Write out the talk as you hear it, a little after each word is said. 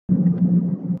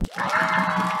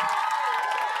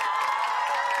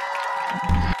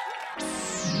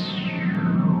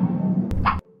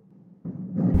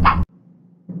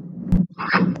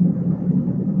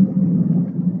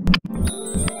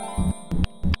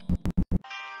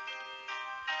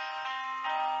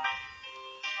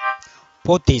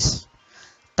போத்தீஸ்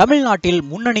தமிழ்நாட்டில்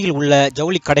முன்னணியில் உள்ள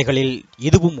ஜவுளி கடைகளில்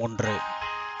இதுவும் ஒன்று.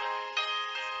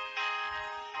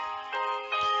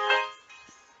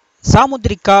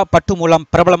 சாமுத்திரிகா பட்டு மூலம்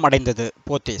பிரபலம் அடைந்தது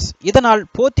போத்தீஸ். இதனால்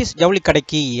போத்தீஸ் ஜவுளி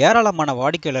கடைக்கு ஏராளமான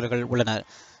வாடிக்கையாளர்கள் உள்ளனர்.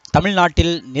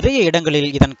 தமிழ்நாட்டில் நிறைய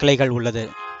இடங்களில் இதன் கிளைகள் உள்ளது.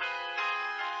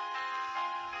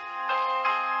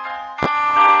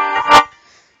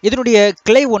 இதனுடைய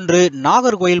கிளை ஒன்று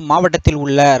நாகர்கோயில் மாவட்டத்தில்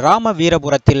உள்ள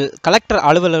ராமவீரபுரத்தில் கலெக்டர்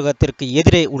அலுவலகத்திற்கு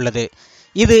எதிரே உள்ளது.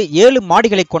 இது 7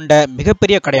 மாடிகளை கொண்ட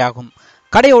மிகப்பெரிய கடையாகும்.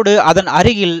 கடையோடு அதன்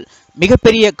அருகில்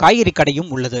மிகப்பெரிய காய்கறி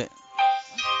கடையும் உள்ளது.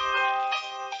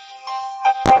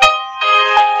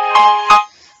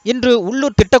 இன்று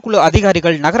உள்ளூர் திட்டக்குழு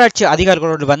அதிகாரிகள் நகராட்சி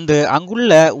அதிகாரிகளோடு வந்து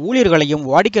அங்குள்ள ஊழியர்களையும்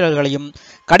வாடிக்கையாளர்களையும்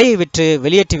கடையை விற்று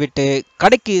வெளியேற்றிவிட்டு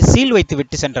கடைக்கு சீல் வைத்து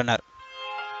விட்டு சென்றனர்.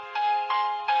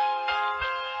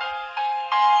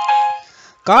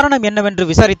 காரணம் என்னவென்று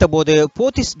விசாரித்த போது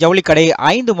போத்தீஸ் ஜவுளி கடை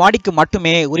 5 மாடிக்கு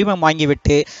மட்டுமே உரிமம்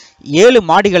வாங்கிவிட்டு 7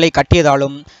 மாடிகளை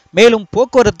கட்டியதாலும், மேலும்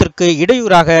போக்குவரத்திற்கு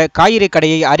இடையூறாக காய்கறி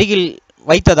கடையை அருகில்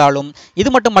வைத்ததாலும், இது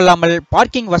மட்டுமல்லாமல்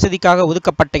பார்க்கிங் வசதிக்காக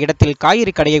ஒதுக்கப்பட்ட இடத்தில்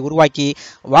காய்கறி கடையை உருவாக்கி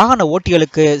வாகன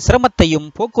ஓட்டிகளுக்கு சிரமத்தையும்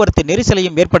போக்குவரத்து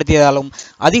நெரிசலையும் ஏற்படுத்தியதாலும்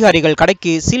அதிகாரிகள்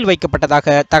கடைக்கு சீல்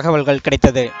வைக்கப்பட்டதாக தகவல்கள்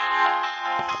கிடைத்தது.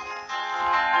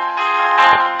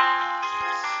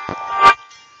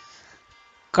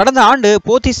 கடந்த ஆண்டு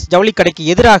போத்தீஸ் ஜவுளி கடைக்கு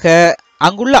எதிராக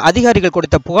அங்குள்ள அதிகாரிகள்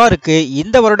கொடுத்த புகாருக்கு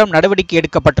இந்த வருடம் நடவடிக்கை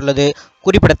எடுக்கப்பட்டுள்ளது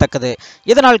குறிப்பிடத்தக்கது.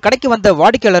 இதனால் கடைக்கு வந்த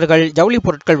வாடிக்கையாளர்கள் ஜவுளி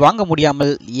பொருட்கள் வாங்க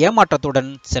முடியாமல் ஏமாற்றத்துடன்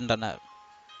சென்றனர்.